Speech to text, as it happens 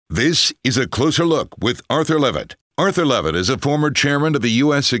This is A Closer Look with Arthur Levitt. Arthur Levitt is a former chairman of the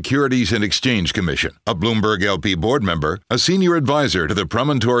U.S. Securities and Exchange Commission, a Bloomberg LP board member, a senior advisor to the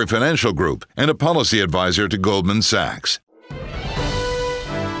Promontory Financial Group, and a policy advisor to Goldman Sachs.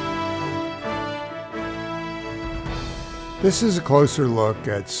 This is a closer look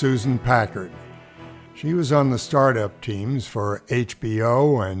at Susan Packard. She was on the startup teams for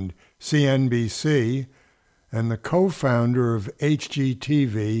HBO and CNBC and the co-founder of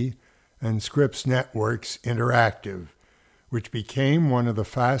HGTV and Scripps Networks Interactive, which became one of the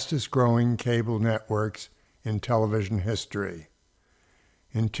fastest-growing cable networks in television history.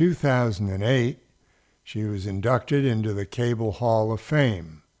 In 2008, she was inducted into the Cable Hall of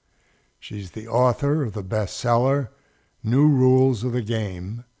Fame. She's the author of the bestseller, New Rules of the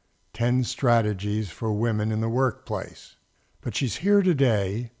Game, 10 Strategies for Women in the Workplace. But she's here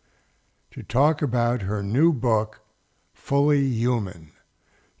today to talk about her new book, Fully Human,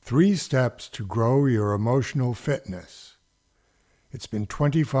 3 Steps to Grow Your Emotional Fitness. It's been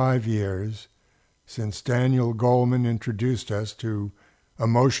 25 years since Daniel Golman introduced us to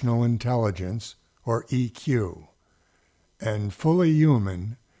emotional intelligence, or EQ, and Fully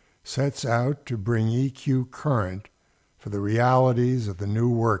Human sets out to bring EQ current for the realities of the new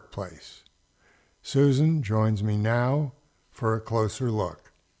workplace. Susan joins me now for a closer look.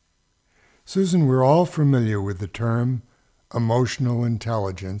 Susan, we're all familiar with the term emotional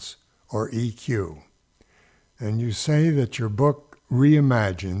intelligence, or EQ, and you say that your book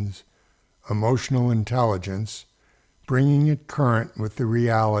reimagines emotional intelligence, bringing it current with the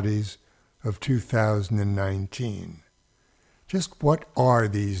realities of 2019. Just what are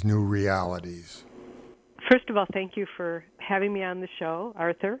these new realities? First of all, thank you for having me on the show,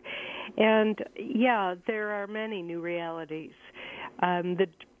 Arthur. And yeah, there are many new realities. The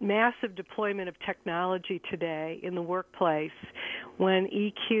massive deployment of technology today in the workplace, when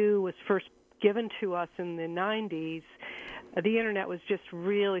EQ was first given to us in the 90s, the Internet was just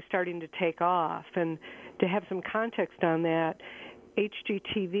really starting to take off. And to have some context on that,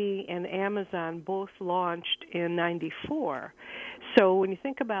 HGTV and Amazon both launched in 94. So when you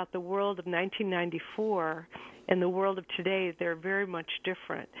think about the world of 1994 and the world of today, they're very much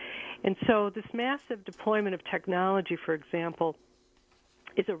different. And so this massive deployment of technology, for example,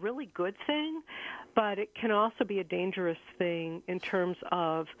 is a really good thing, but it can also be a dangerous thing in terms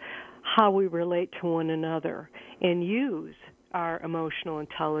of how we relate to one another and use our emotional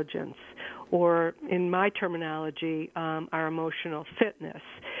intelligence, or in my terminology, our emotional fitness.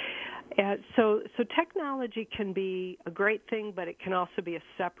 So technology can be a great thing, but it can also be a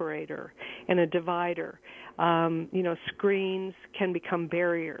separator and a divider. Screens can become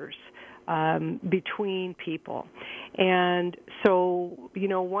barriers between people. And so,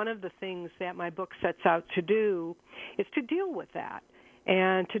 one of the things that my book sets out to do is to deal with that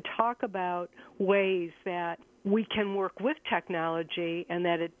and to talk about ways that we can work with technology and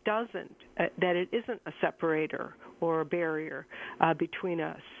that it isn't a separator or a barrier between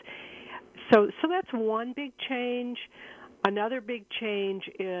us. So that's one big change. Another big change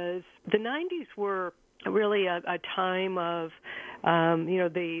is the 90s were really a time of,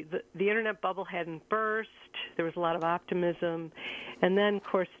 the Internet bubble hadn't burst. There was a lot of optimism. And then, of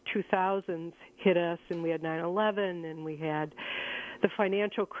course, 2000s hit us, and we had 9/11, and we had the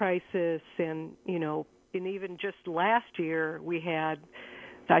financial crisis, and even just last year we had,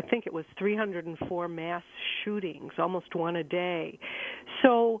 I think it was 304 mass shootings, almost one a day.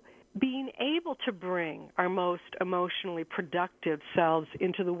 So being able to bring our most emotionally productive selves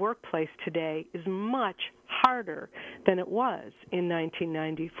into the workplace today is much harder than it was in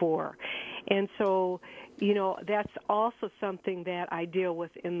 1994. And so, that's also something that I deal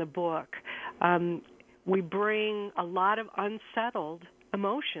with in the book. We bring a lot of unsettled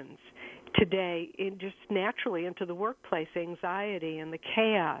emotions today just naturally into the workplace, anxiety and the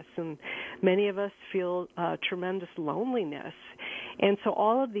chaos, and many of us feel tremendous loneliness. And so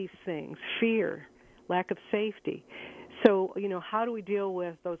all of these things, fear, lack of safety. So, how do we deal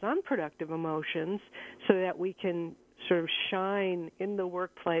with those unproductive emotions so that we can sort of shine in the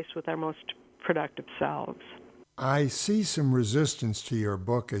workplace with our most productive selves? I see some resistance to your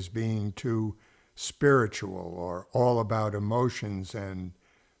book as being too spiritual or all about emotions, and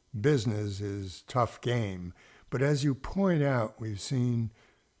business is tough game. But as you point out, we've seen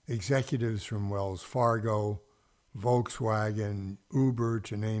executives from Wells Fargo, Volkswagen, Uber,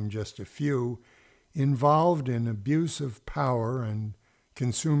 to name just a few, involved in abuse of power and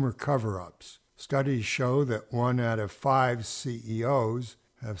consumer cover-ups. Studies show that 1 out of 5 CEOs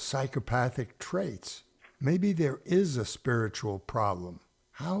have psychopathic traits. Maybe there is a spiritual problem.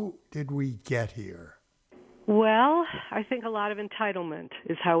 How did we get here? Well, I think a lot of entitlement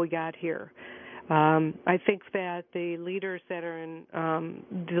is how we got here. I think that the leaders that are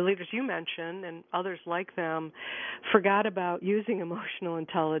the leaders you mentioned and others like them forgot about using emotional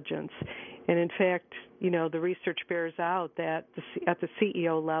intelligence. And in fact, the research bears out that at the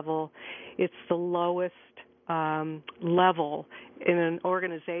CEO level, it's the lowest level in an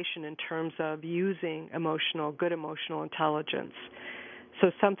organization in terms of using good emotional intelligence. So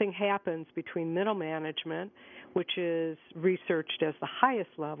something happens between middle management, which is researched as the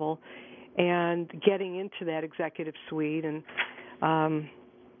highest level, and getting into that executive suite. And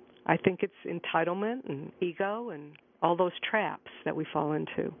I think it's entitlement and ego and all those traps that we fall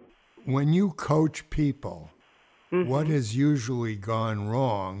into. When you coach people, what has usually gone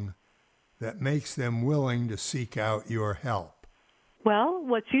wrong that makes them willing to seek out your help? Well,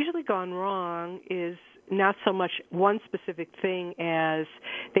 what's usually gone wrong is not so much one specific thing as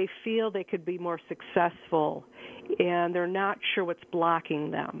they feel they could be more successful and they're not sure what's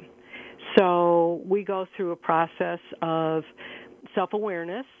blocking them. So we go through a process of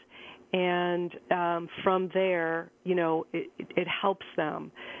self-awareness, and from there, it helps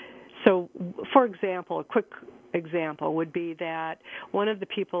them. So, for example, a quick example would be that one of the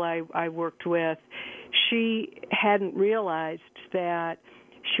people I worked with, she hadn't realized that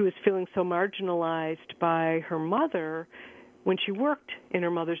she was feeling so marginalized by her mother when she worked in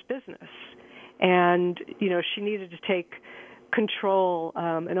her mother's business. And, she needed to take control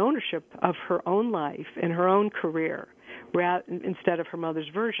and ownership of her own life and her own career instead of her mother's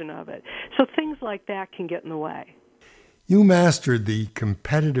version of it. So things like that can get in the way. You mastered the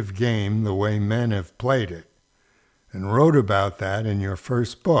competitive game the way men have played it and wrote about that in your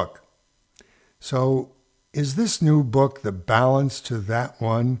first book. So is this new book the balance to that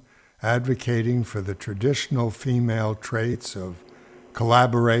one, advocating for the traditional female traits of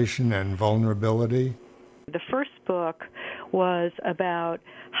collaboration and vulnerability? The first book was about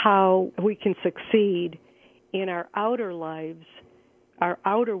how we can succeed in our outer lives, our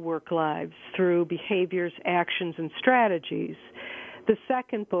outer work lives, through behaviors, actions, and strategies. The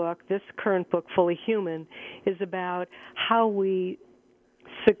second book, this current book, Fully Human, is about how we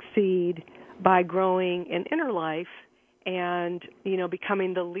succeed by growing an inner life and,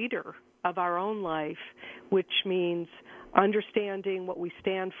 becoming the leader of our own life, which means understanding what we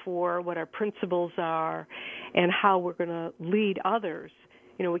stand for, what our principles are, and how we're going to lead others.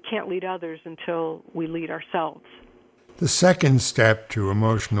 We can't lead others until we lead ourselves. The second step to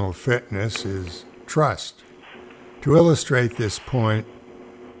emotional fitness is trust. To illustrate this point,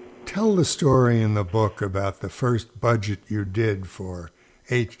 tell the story in the book about the first budget you did for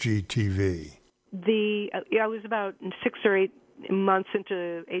HGTV. I was about 6 or 8 months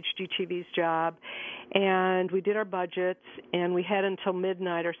into HGTV's job, and we did our budgets, and we had until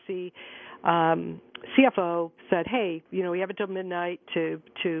midnight. Our CFO said, hey, we have until midnight to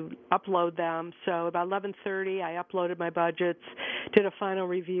upload them. So about 11:30, I uploaded my budgets, did a final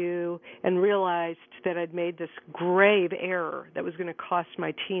review, and realized that I'd made this grave error that was going to cost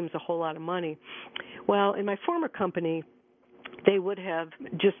my teams a whole lot of money. Well, in my former company, they would have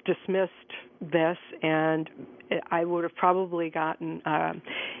just dismissed this, and I would have probably gotten,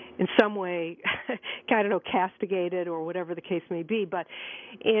 in some way, castigated or whatever the case may be. But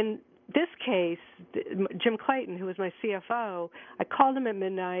in this case, Jim Clayton, who was my CFO, I called him at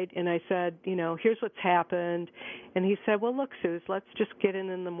midnight and I said, here's what's happened. And he said, well, look, Suze, let's just get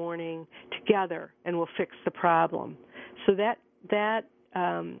in the morning together and we'll fix the problem. So that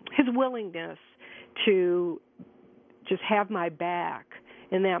his willingness to just have my back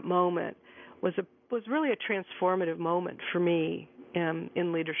in that moment was really a transformative moment for me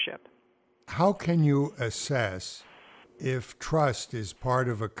in leadership. How can you assess if trust is part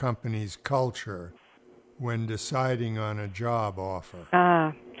of a company's culture when deciding on a job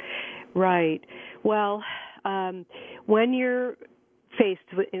offer? Right. Well, when you're faced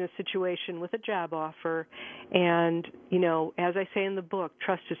in a situation with a job offer, and, as I say in the book,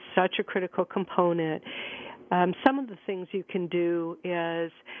 trust is such a critical component. Some of the things you can do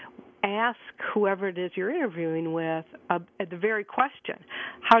is ask whoever it is you're interviewing with the very question.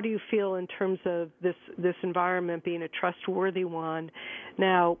 How do you feel in terms of this environment being a trustworthy one?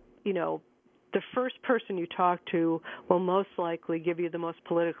 Now, the first person you talk to will most likely give you the most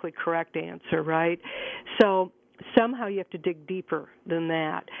politically correct answer, right? So somehow you have to dig deeper than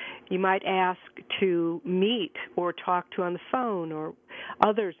that. You might ask to meet or talk to on the phone or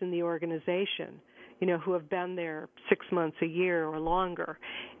others in the organization, who have been there 6 months, a year, or longer.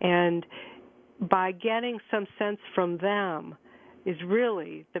 And by getting some sense from them is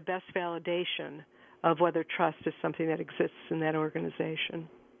really the best validation of whether trust is something that exists in that organization.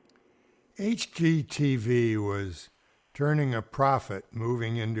 HGTV was turning a profit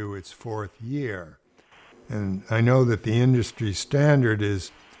moving into its fourth year. And I know that the industry standard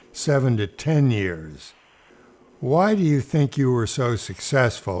is 7 to 10 years. Why do you think you were so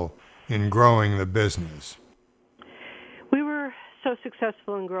successful in growing the business? We were so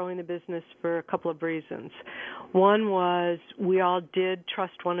successful in growing the business for a couple of reasons. One was we all did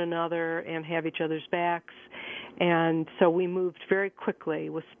trust one another and have each other's backs, and so we moved very quickly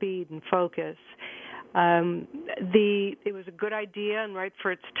with speed and focus. It was a good idea and right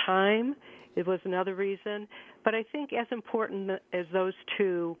for its time. It was another reason. But I think as important as those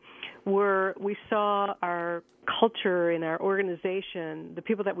two were, we saw our culture in our organization, the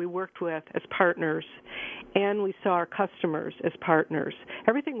people that we worked with as partners, and we saw our customers as partners.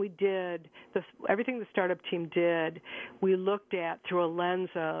 Everything we did, everything the startup team did, we looked at through a lens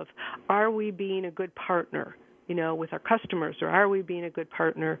of, are we being a good partner, with our customers, or are we being a good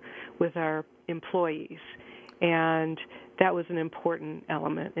partner with our employees? And that was an important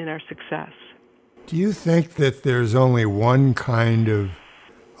element in our success. Do you think that there's only one kind of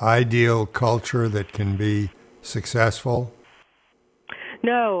ideal culture that can be successful?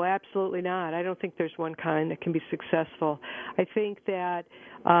 No, absolutely not. I don't think there's one kind that can be successful. I think that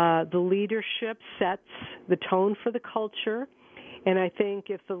the leadership sets the tone for the culture. And I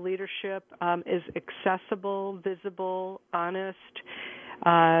think if the leadership is accessible, visible, honest,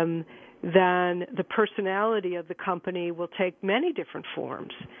 then the personality of the company will take many different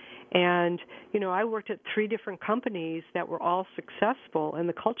forms. And, I worked at 3 different companies that were all successful, and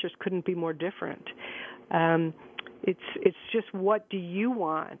the cultures couldn't be more different. It's just, what do you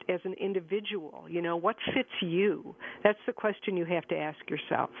want as an individual? What fits you? That's the question you have to ask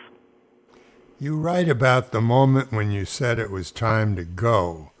yourself. You write about the moment when you said it was time to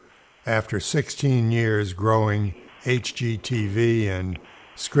go. After 16 years growing HGTV and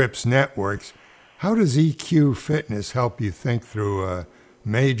Scripps networks, how does EQ Fitness help you think through a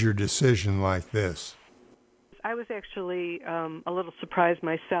major decision like this? I was actually a little surprised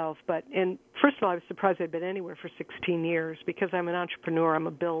myself, and first of all, I was surprised I'd been anywhere for 16 years because I'm an entrepreneur, I'm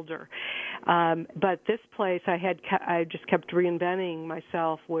a builder. But this place, I just kept reinventing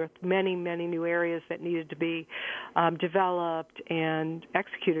myself with many, many new areas that needed to be developed and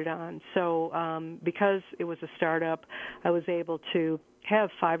executed on. So because it was a startup, I was able to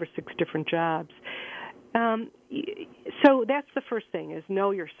have 5 or 6 different jobs. So that's the first thing, is know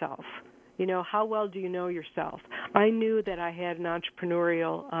yourself. How well do you know yourself? I knew that I had an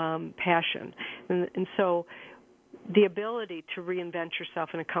entrepreneurial passion, and so the ability to reinvent yourself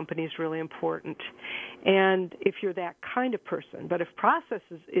in a company is really important. And if you're that kind of person, but if process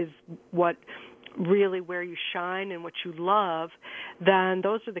is what really where you shine and what you love, then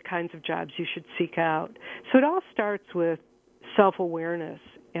those are the kinds of jobs you should seek out. So it all starts with self-awareness,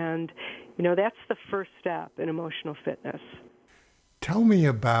 and that's the first step in emotional fitness. Tell me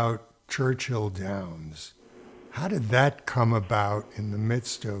about Churchill Downs. How did that come about in the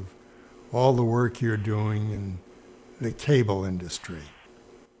midst of all the work you're doing in the cable industry?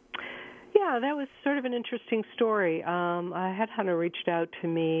 Yeah, that was sort of an interesting story. A headhunter reached out to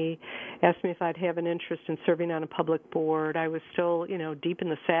me, asked me if I'd have an interest in serving on a public board. I was still, deep in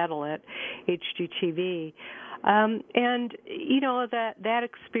the saddle at HGTV. And, that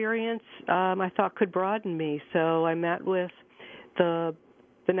experience I thought could broaden me. So I met with the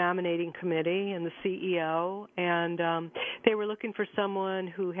nominating committee and the CEO, and they were looking for someone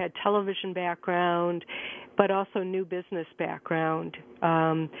who had television background but also new business background,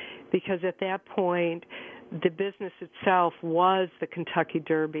 because at that point the business itself was the Kentucky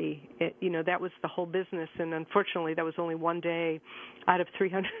Derby. That was the whole business, and unfortunately that was only one day out of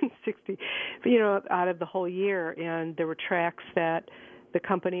 360, out of the whole year, and there were tracks that the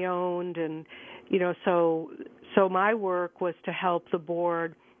company owned, and so my work was to help the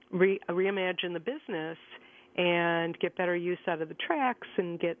board reimagine the business and get better use out of the tracks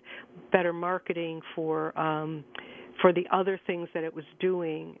and get better marketing for the other things that it was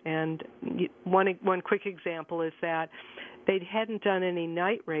doing. And one quick example is that they hadn't done any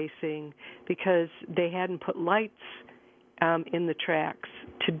night racing because they hadn't put lights in the tracks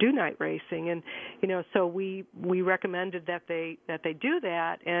to do night racing, and so we recommended that they do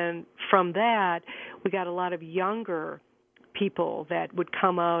that, and from that we got a lot of younger people that would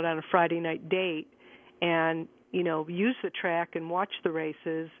come out on a Friday night date and use the track and watch the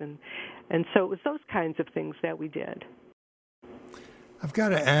races, and so it was those kinds of things that we did. I've got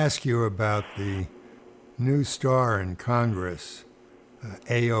to ask you about the new star in Congress,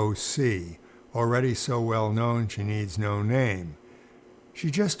 AOC. Already so well known she needs no name.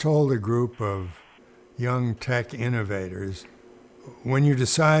 She just told a group of young tech innovators when you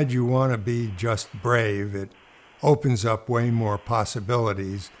decide you want to be just brave, it opens up way more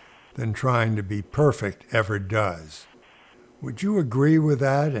possibilities than trying to be perfect ever does. Would you agree with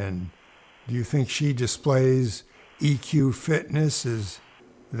that? And do you think she displays EQ fitness? Is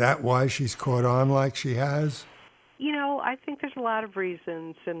that why she's caught on like she has? I think there's a lot of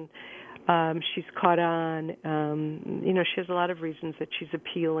reasons, and she's caught on. She has a lot of reasons that she's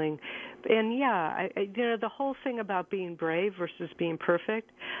appealing. And, the whole thing about being brave versus being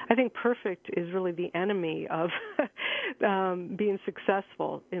perfect, I think perfect is really the enemy of being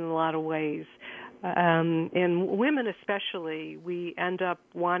successul in a lot of ways. And women especially, we end up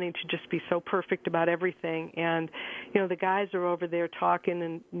wanting to just be so perfect about everything. And, the guys are over there talking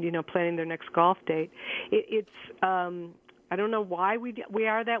and, planning their next golf date. I don't know why we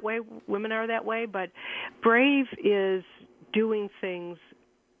are that way, women are that way, but brave is doing things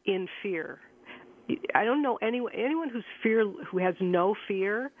in fear. I don't know anyone who has no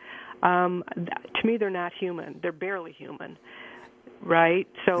fear. To me, they're not human. They're barely human. Right?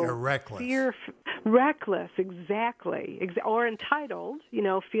 So they're reckless. Reckless, exactly. Or entitled,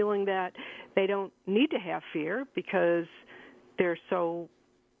 feeling that they don't need to have fear because they're so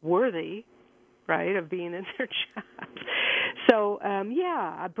worthy, right, of being in their job. So,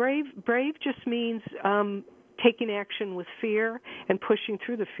 brave just means taking action with fear and pushing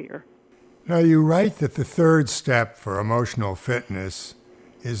through the fear. Now, you write that the third step for emotional fitness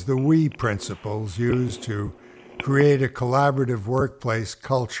is the we principles used to create a collaborative workplace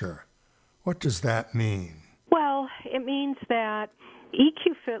culture. What does that mean? Well, it means that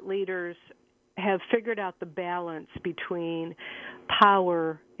EQ fit leaders have figured out the balance between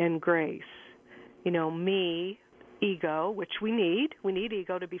power and grace. Me, ego, which we need. We need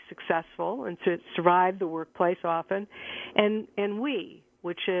ego to be successful and to survive the workplace often. And we,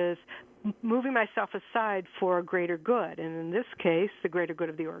 which is moving myself aside for a greater good, and in this case, the greater good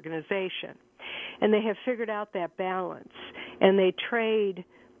of the organization. And they have figured out that balance, and they trade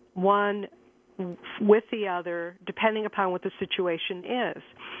one with the other depending upon what the situation is.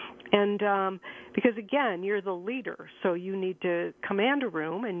 And because, again, you're the leader, so you need to command a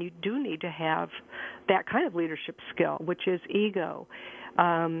room, and you do need to have that kind of leadership skill, which is ego.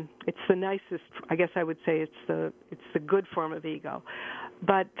 It's the nicest, I guess I would say it's the good form of ego.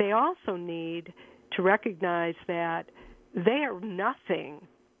 But they also need to recognize that they are nothing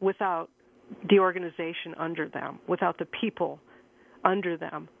without the organization under them, without the people under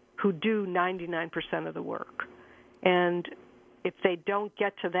them who do 99% of the work. And if they don't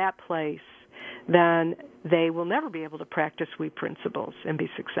get to that place, then they will never be able to practice we principles and be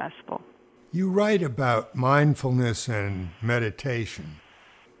successful. You write about mindfulness and meditation,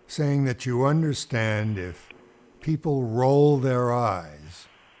 saying that you understand if people roll their eyes,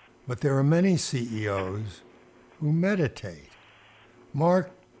 but there are many CEOs who meditate.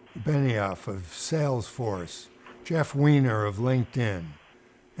 Mark Benioff of Salesforce, Jeff Weiner of LinkedIn,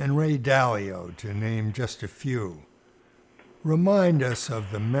 and Ray Dalio, to name just a few. Remind us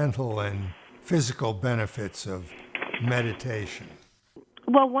of the mental and physical benefits of meditation.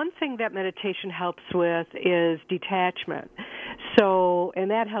 Well, one thing that meditation helps with is detachment.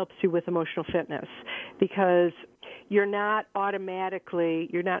 And that helps you with emotional fitness because you're not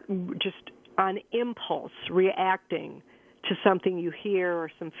just on impulse reacting to something you hear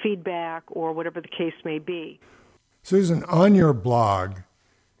or some feedback or whatever the case may be. Susan, on your blog,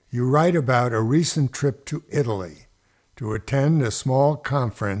 you write about a recent trip to Italy to attend a small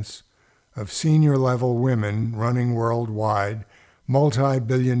conference of senior-level women running worldwide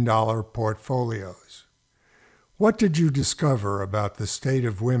multi-billion-dollar portfolios. What did you discover about the state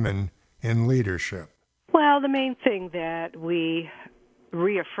of women in leadership? Well, the main thing that we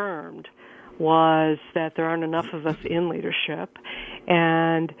reaffirmed was that there aren't enough of us in leadership.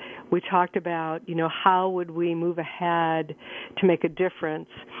 And we talked about, how would we move ahead to make a difference?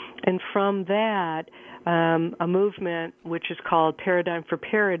 And from that, a movement which is called Paradigm for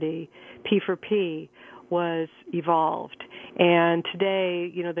Parity, P for P, was evolved. And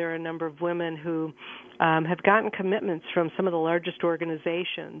today, there are a number of women who have gotten commitments from some of the largest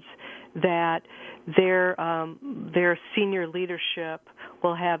organizations that their senior leadership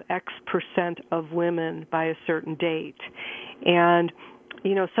will have X percent of women by a certain date. And,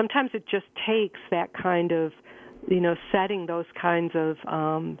 sometimes it just takes that kind of, setting those kinds of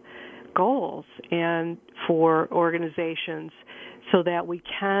goals and for organizations so that we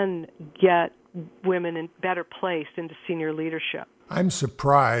can get women in better placed into senior leadership. I'm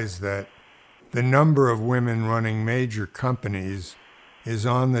surprised that the number of women running major companies is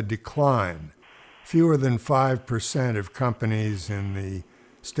on the decline. Fewer than 5% of companies in the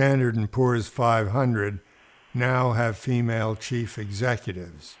Standard & Poor's 500 now have female chief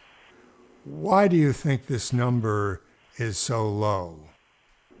executives. Why do you think this number is so low?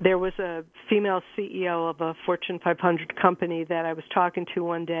 There was a female CEO of a Fortune 500 company that I was talking to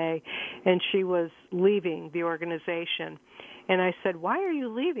one day, and she was leaving the organization. And I said, "Why are you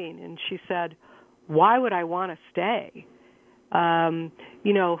leaving?" And she said, "Why would I want to stay?"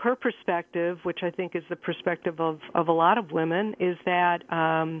 Her perspective, which I think is the perspective of a lot of women, is that,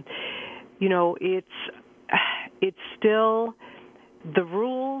 it's still the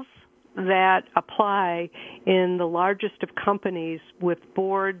rules that apply in the largest of companies with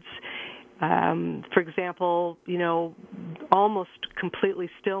boards, for example, almost completely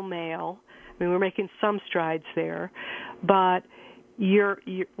still male. I mean, we're making some strides there, but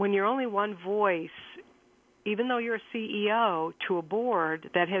when you're only one voice, even though you're a CEO to a board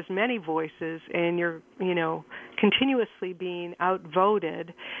that has many voices, and you're, continuously being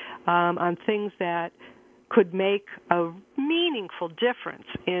outvoted on things that could make a meaningful difference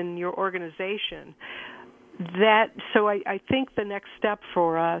in your organization. So I think the next step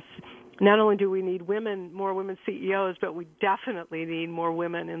for us, not only do we need more women CEOs, but we definitely need more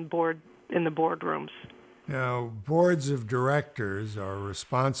women in the boardrooms. Now, boards of directors are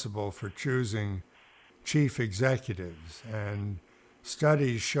responsible for choosing chief executives, and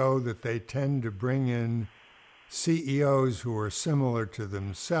studies show that they tend to bring in CEOs who are similar to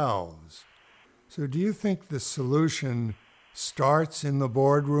themselves. So do you think the solution starts in the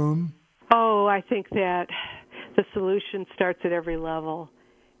boardroom? Oh, I think that the solution starts at every level,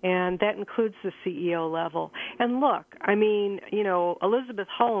 and that includes the CEO level. And look, I mean, Elizabeth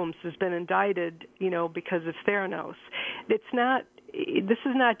Holmes has been indicted, because of Theranos. This is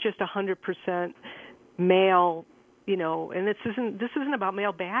not just 100% male, and this isn't about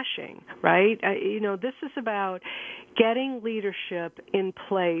male bashing, right? This is about getting leadership in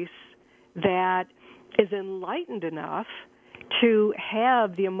place that is enlightened enough to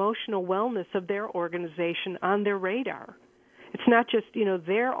have the emotional wellness of their organization on their radar. It's not just,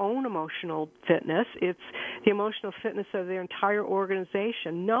 their own emotional fitness. It's the emotional fitness of their entire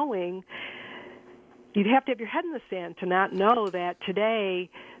organization, knowing you'd have to have your head in the sand to not know that today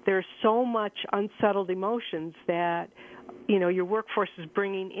there's so much unsettled emotions that, your workforce is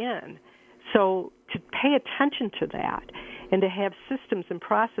bringing in. So to pay attention to that and to have systems and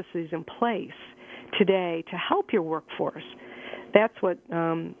processes in place today to help your workforce, that's what,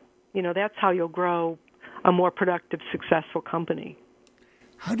 that's how you'll grow a more productive, successful company.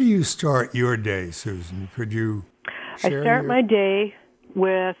 How do you start your day, Susan? Could you share? I start my day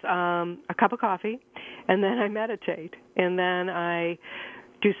with a cup of coffee, and then I meditate, and then I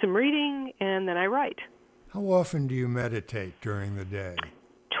do some reading, and then I write. How often do you meditate during the day?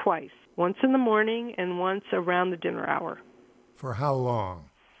 Twice. Once in the morning and once around the dinner hour. For how long?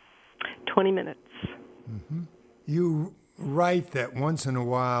 20 minutes. Mm-hmm. You write that once in a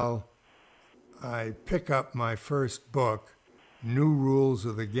while I pick up my first book, New Rules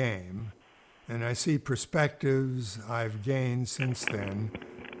of the Game, and I see perspectives I've gained since then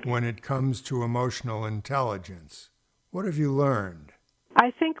when it comes to emotional intelligence. What have you learned?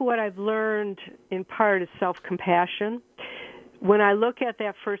 I think what I've learned in part is self-compassion. When I look at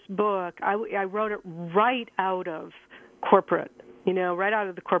that first book, I wrote it right out of corporate, right out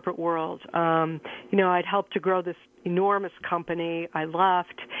of the corporate world. I'd helped to grow this enormous company. I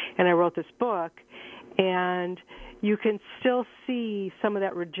left, and I wrote this book, and you can still see some of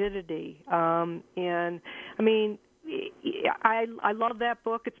that rigidity. And, I mean, I love that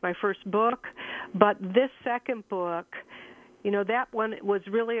book. It's my first book. But this second book, that one was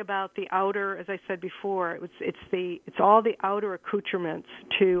really about the outer, as I said before, it's all the outer accoutrements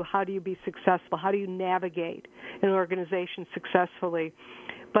to how do you be successful, how do you navigate an organization successfully.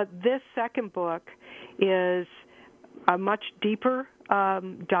 But this second book is a much deeper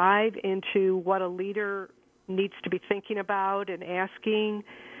dive into what a leader needs to be thinking about and asking.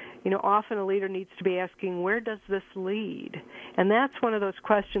 Often a leader needs to be asking, where does this lead? And that's one of those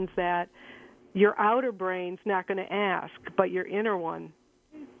questions that your outer brain's not going to ask, but your inner one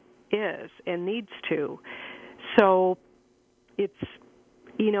is and needs to. So it's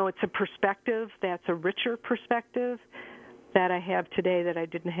a perspective that's a richer perspective that I have today that I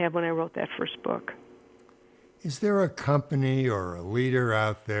didn't have when I wrote that first book. Is there a company or a leader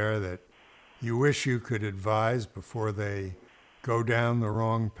out there that you wish you could advise before they go down the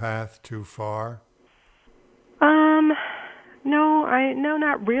wrong path too far? No,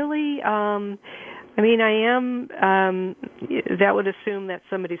 not really. I am, that would assume that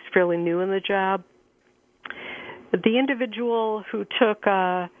somebody's fairly new in the job. The individual who took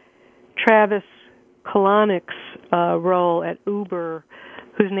Travis Kalanick's role at Uber,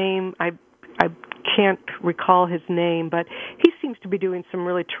 whose name I can't recall his name, but he seems to be doing some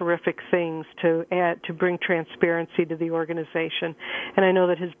really terrific things to bring transparency to the organization, and I know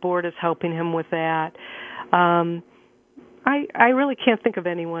that his board is helping him with that. I really can't think of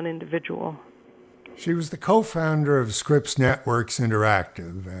any one individual. She was the co-founder of Scripps Networks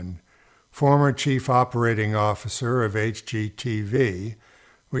Interactive and former chief operating officer of HGTV,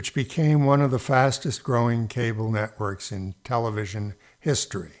 which became one of the fastest-growing cable networks in television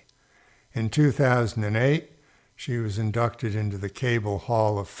history. In 2008, she was inducted into the Cable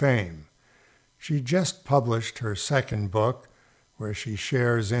Hall of Fame. She just published her second book, where she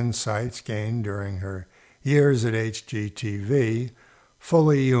shares insights gained during her years at HGTV,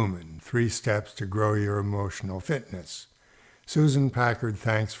 Fully Human, 3 Steps to Grow Your Emotional Fitness. Susan Packard,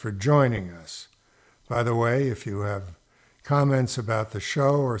 thanks for joining us. By the way, if you have comments about the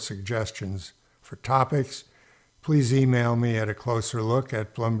show or suggestions for topics, please email me at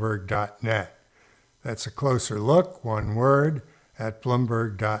acloserlook@bloomberg.net. That's a closer look, one word, at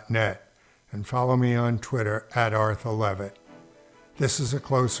bloomberg.net. And follow me on Twitter at Arthur Levitt. This is A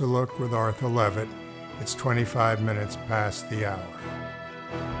Closer Look with Arthur Levitt. It's 25 minutes past the hour.